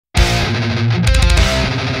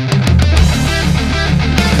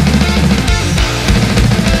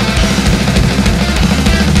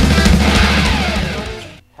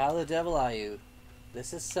devil are you?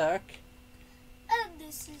 This is Cirque. And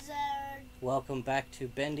this is Welcome back to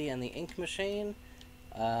Bendy and the Ink Machine.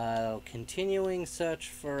 Continuing search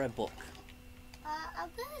for a book. I'm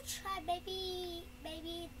gonna try maybe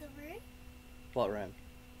the room. What room?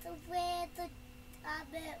 Where the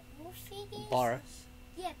wolf thing is. Boris.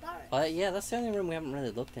 Yeah, Boris. Yeah, that's the only room we haven't really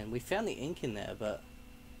looked in. We found the ink in there, but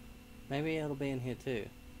maybe it'll be in here too.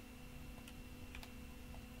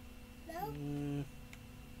 No.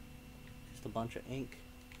 Just a bunch of ink.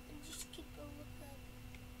 Just keep a look.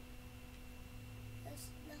 There's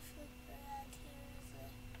nothing around here, is there?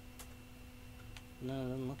 No, it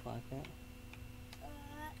doesn't look like it.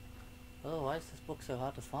 Alright. Oh, why is this book so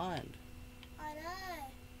hard to find? I know.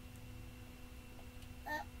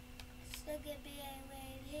 It's not gonna be anywhere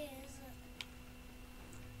in here, is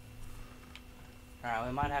it? Alright,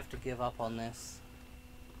 we might have to give up on this.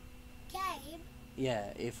 Game?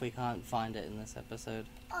 Yeah, if we can't find it in this episode.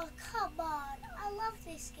 Oh, come on. I love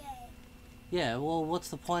this game. Yeah, well, what's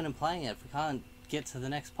the point in playing it if we can't get to the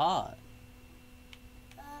next part?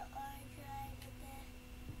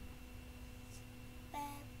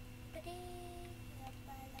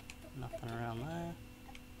 Nothing around there.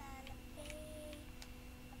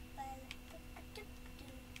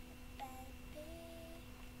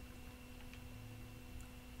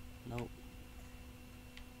 Nope.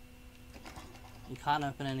 You can't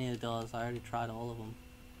open any of the doors. I already tried all of them.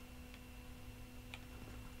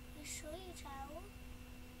 You sure you tried?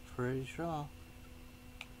 Pretty sure.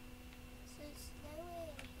 So it's nowhere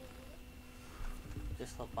in here.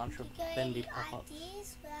 Just a bunch of You got bendy any pop-ups.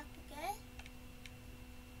 ideas where I could go?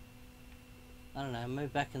 I don't know,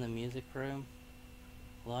 move back in the music room.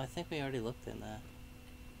 Well, I think we already looked in there.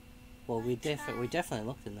 Well, we definitely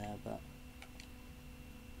looked in there, but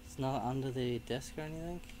it's not under the desk or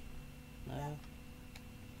anything? No? Yeah.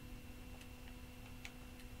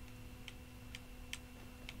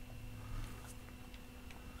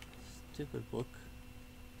 Stupid book.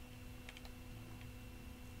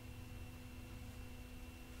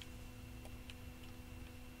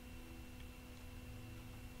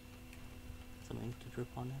 Some ink to drip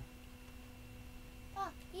on it. Oh,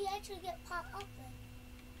 you actually get part up there.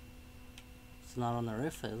 It's not on the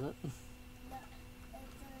roof, is it? No, that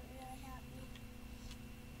doesn't really help me.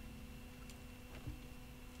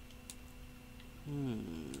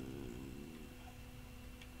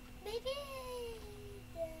 Maybe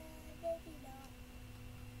not.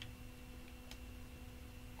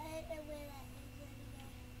 I don't know where that is anyway.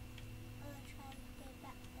 I'm gonna try to get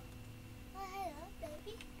back there. Oh, hello,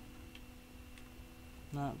 baby.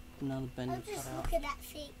 Not another bendy I'm just cut out. looking at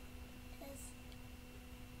feet, because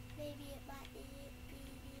maybe it might be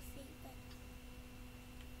new feet, but...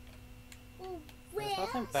 Well, where There's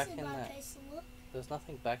nothing else back is in my that. place to look? There's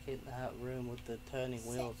nothing back in that room with the turning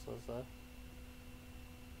wheels, was there?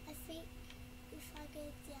 I think if I go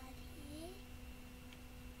down here...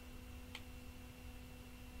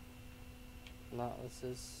 No, this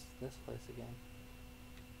is this place again.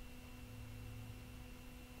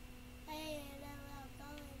 I don't know where I'm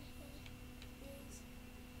going here. Is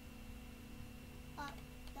up,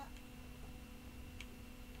 up.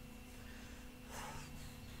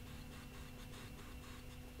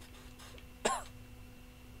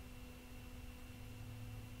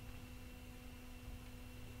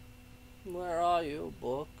 Where are you,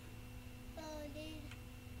 book? Oh, dude.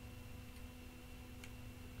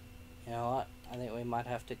 You know what? I think we might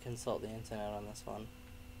have to consult the internet on this one.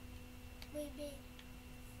 Maybe.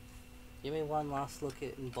 Give me one last look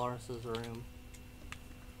at in Boris's room.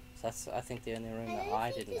 That's, I think, the only room that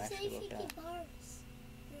I didn't actually look at.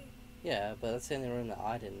 Yeah, but that's the only room that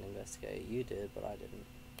I didn't investigate. You did, but I didn't.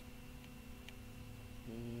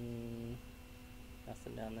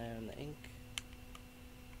 Nothing down there in the ink.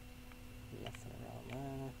 Nothing around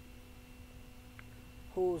there.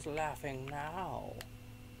 Who's laughing now?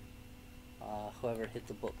 Whoever hid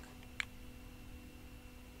the book.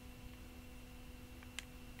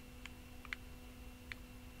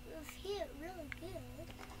 Feel really good.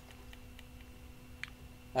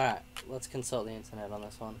 Alright, let's consult the internet on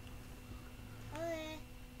this one. Okay.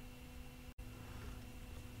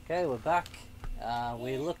 Okay, we're back.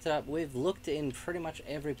 We looked it up. We've looked in pretty much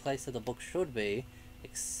every place that the book should be,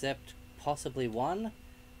 except possibly one.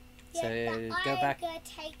 Yeah, So but go back. Gonna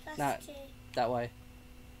take us No. to... That way.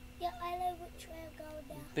 Yeah, I know which way I'm going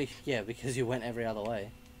now. Yeah, because you went every other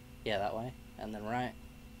way. Yeah, that way. And then right.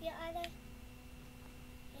 Yeah, I know.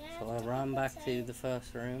 Yeah, So we'll run back to the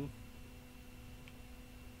first room.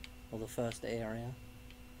 Or the first area.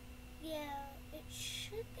 Yeah, it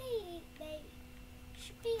should be...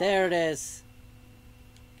 There it is!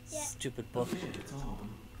 Yeah. Stupid book. It's on.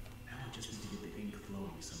 How just need to get the ink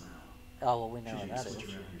flowing somehow. Oh, well, we know what that is. Switch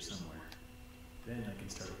around here somewhere. Then I can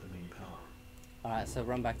start up the main power. Alright, so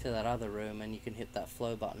run back to that other room and you can hit that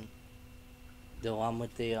flow button. The one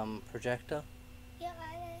with the projector. Yeah,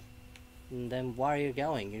 I know. And then why are you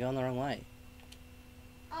going? You're going the wrong way.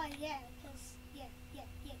 Oh, yeah, because, yeah.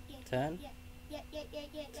 Turn. Yeah.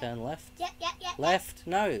 Turn left. Yeah. Left.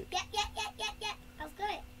 No. Yeah. I've got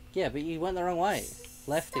it. Yeah, but you went the wrong way.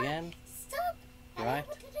 Left again. Stop. I Right. know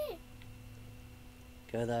what to do.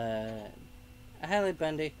 Go there. Hello,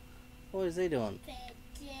 Bendy. What is he doing?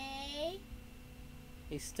 Bendy.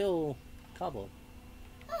 He's still cobbled.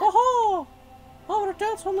 Oh! I want to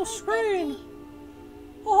dance on the screen!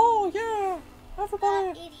 Oh, yeah!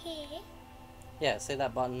 Everybody! In here. Yeah, see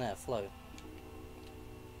that button there, flow. Do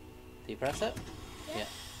you press it? Yeah.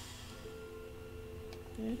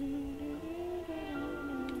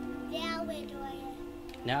 Now where do I go?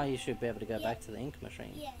 Now you should be able to go Yeah. back to the ink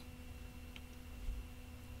machine. Yeah.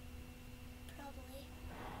 Probably.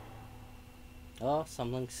 Oh,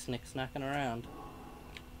 something's snick-snacking around.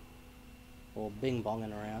 Or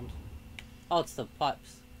bing-bonging around. Oh, it's the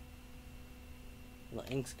pipes. The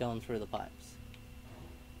ink's going through the pipes.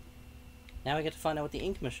 Now we get to find out what the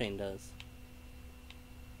ink machine does.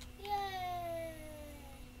 Yay!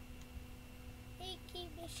 Inky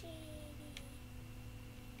machine.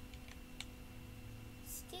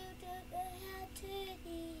 Still don't know how to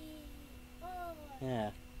eat. Oh.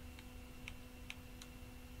 Yeah.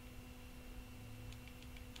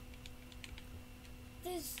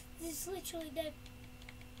 There's literally no.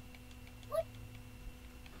 What?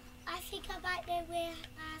 I think I might know where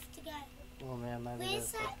I have to go. Well, man, maybe Where's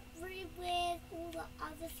there's that room where all the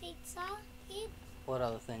other things are in? What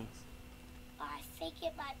other things? I think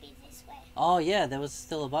it might be this way. Oh, yeah, there was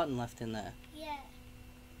still a button left in there.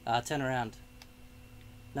 Yeah. Turn around.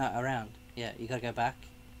 No, around. Yeah, you gotta go back.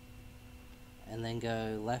 And then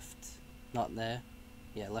go left. Not there.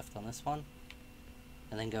 Yeah, left on this one.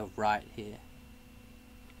 And then go right here.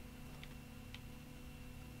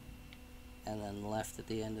 And then left at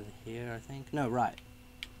the end of here, I think. No, right.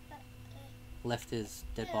 Left is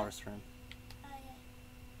Dead Yeah. Boris room. Oh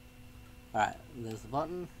yeah. Alright, there's the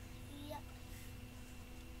button. Yep.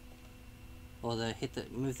 Or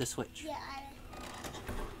move the switch. Yeah, I know.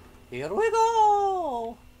 Here we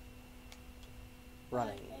go!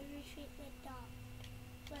 Running. Every street went dark.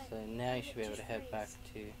 Wait, So now you should be able just to head back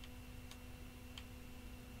freeze. to...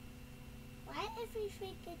 Why every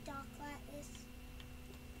street get dark like this?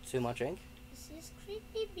 Too much ink? Is this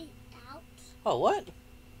creeping me out? Oh, what?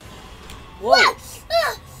 Whoa! What?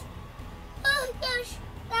 Ah! Oh gosh,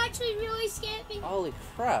 that actually really scared me. Holy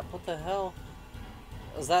crap, what the hell?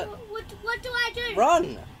 Is that... What do I do?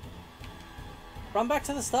 Run! Run back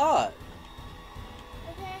to the start!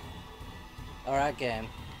 Okay. Alright, game.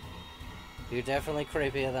 You're definitely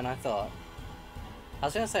creepier than I thought. I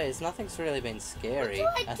was gonna say, nothing's really been scary.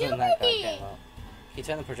 What do I other than do that guy with came it? up. Can you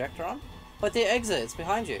turn the projector on? But the exit, it's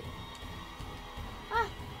behind you. Ah,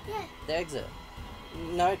 yeah. The exit.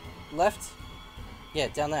 No, left. Yeah,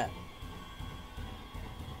 down there.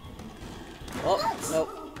 Oh, What?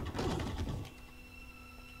 nope.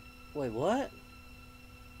 Wait, what?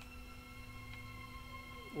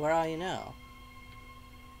 Where are you now?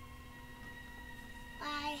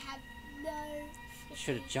 I have no.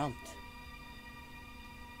 Should have jumped.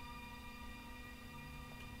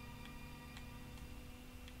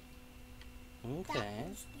 Okay. That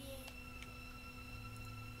was weird.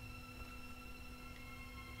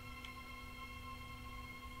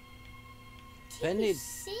 Bendy- You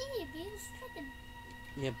see him, he was fucking.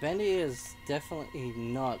 Yeah, Bendy is definitely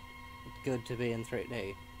not good to be in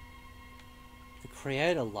 3D. The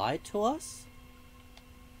creator lied to us?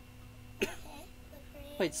 Okay, the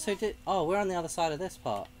creator. Wait, so did... Oh, we're on the other side of this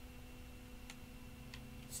part.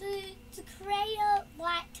 So the creator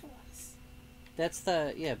lied to us. That's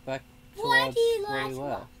the... Yeah, back Why towards do you where lie we to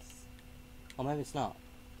were. us? Or maybe it's not.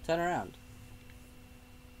 Turn around.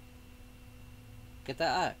 Get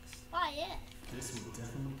that axe. Oh yeah. This will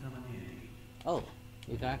definitely come in handy. Oh,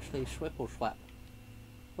 you can actually swipple swap.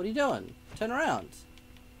 What are you doing? Turn around.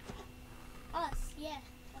 Us, yeah.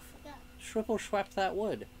 I forgot. Shripple swap that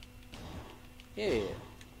wood. Yeah.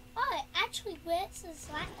 Oh, it actually works as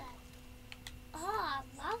like that. Oh,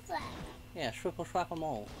 I love that. Yeah, shripple swap them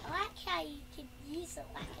all. I like how you can use it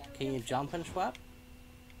like a Can you real jump and swap?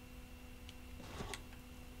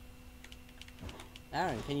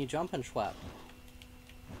 Aaron, can you jump and swap?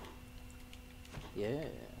 Yeah.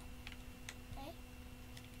 Okay.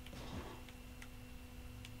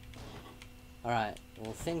 Alright,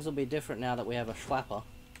 well things will be different now that we have a swapper.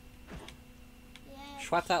 Yeah.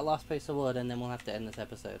 Swap that last piece of wood and then we'll have to end this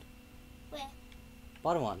episode.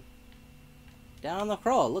 Bottom one. Down on the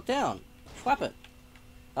crawl. Look down. Swap it.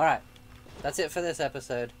 Alright. That's it for this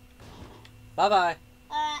episode. Bye-bye.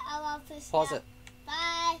 Alright, I love this. Pause it.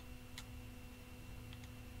 Bye.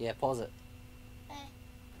 Yeah, pause it. Bye.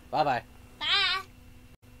 Bye-bye. Bye.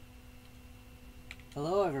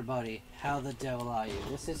 Hello, everybody. How the devil are you?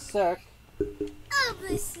 This is Cirque. Oh,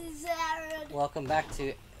 this is Aaron. Welcome back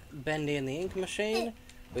to Bendy and the Ink Machine.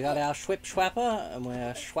 We got our Schwip Schwapper, and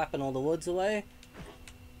we're schwapping all the woods away.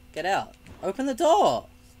 Get out. Open the door!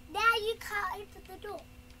 Now you can't open the door.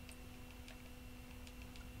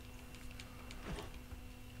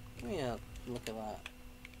 Give me a look at that.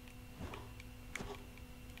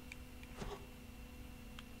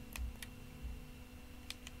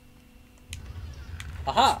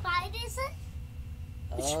 Aha! Spider is it?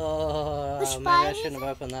 Oh, which maybe I spider shouldn't is have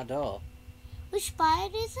opened that door. Which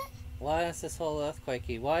spider is it? Why is this all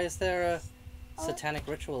earthquakey? Why is there a satanic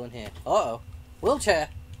ritual in here? Uh-oh. Wheelchair!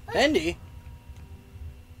 Bendy!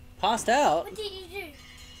 Passed out? What did you do?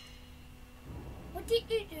 What did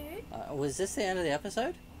you do? Was this the end of the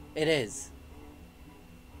episode? It is.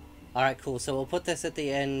 Alright, cool. So we'll put this at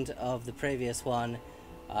the end of the previous one.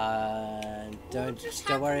 Don't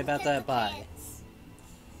worry about that. Bye. Pants.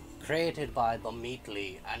 Created by The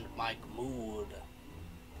Meatly and Mike Mood.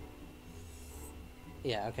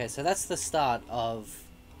 Yeah, okay, so that's the start of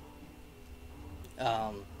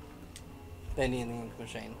Bendy and the Ink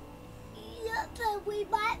Machine. Yeah, but we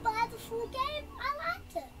might buy the full game. I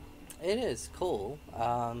liked it. It is cool.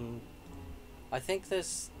 I think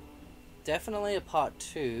there's definitely a part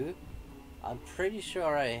 2. I'm pretty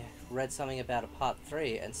sure I read something about a part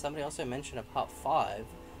 3, and somebody also mentioned a part 5,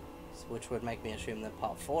 which would make me assume that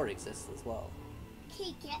part 4 exists as well. Can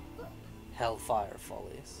you get them? Hellfire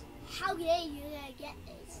Follies. How dare you get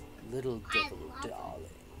this? Little I Devil love it. Darling.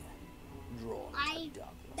 Drawn I to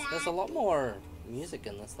darkness. There's a lot more music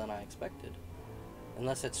in this than I expected.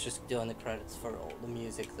 Unless it's just doing the credits for all the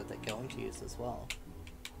music that they're going to use as well.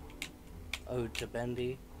 Ode to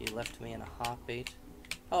Bendy, You Left Me in a Heartbeat.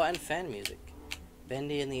 Oh, and fan music.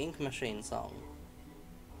 Bendy and the Ink Machine song.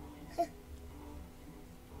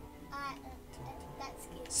 That's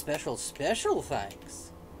good. Special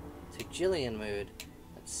thanks to Gillian Mood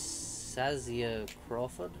and Sazia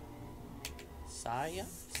Crawford. Saya?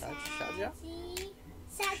 Saja?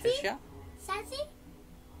 Sassy? Sassy?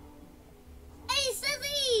 Hey,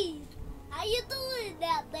 Sassy! How you doing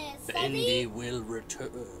out there, Sassy? Bendy will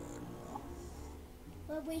return.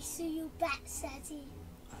 When we see you back, Sassy.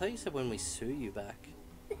 I thought you said when we sue you back.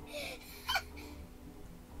 When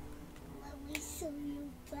we see you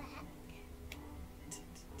back.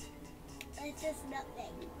 That's just not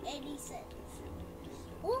making any sense.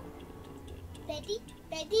 Oh, Bendy.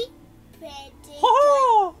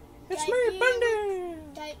 Oh, it's me, don't Bendy.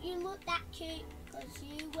 Don't you look that cute? Because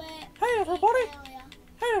you were. Hey, everybody. Earlier.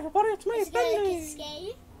 Hey, everybody, it's me, Is it gonna Bendy. scare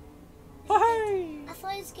you? Hey. I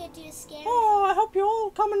thought it was gonna do a scary. Oh, I hope you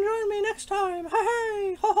all come and join me next time.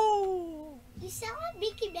 Hey, ho, ho. You sound like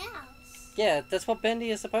Mickey Mouse. Yeah, that's what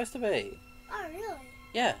Bendy is supposed to be. Oh, really?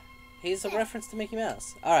 Yeah, he's a Yeah. reference to Mickey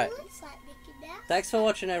Mouse. Alright, It looks like Mickey Mouse. thanks for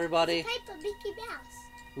watching, everybody. Paper Mickey Mouse.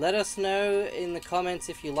 Let us know in the comments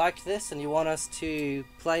if you liked this and you want us to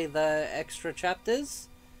play the extra chapters.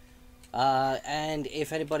 And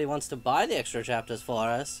if anybody wants to buy the extra chapters for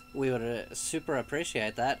us, we would super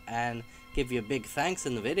appreciate that and give you a big thanks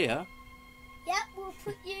in the video. Yep, we'll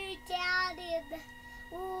put you down in.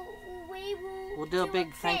 We'll do a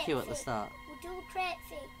big thank you at the thing. start. We'll do a credit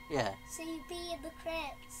thing. Yeah. So you'll be in the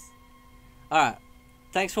credits. Alright.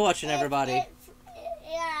 Thanks for watching, everybody.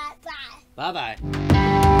 Yeah, bye.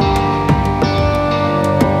 Bye-bye.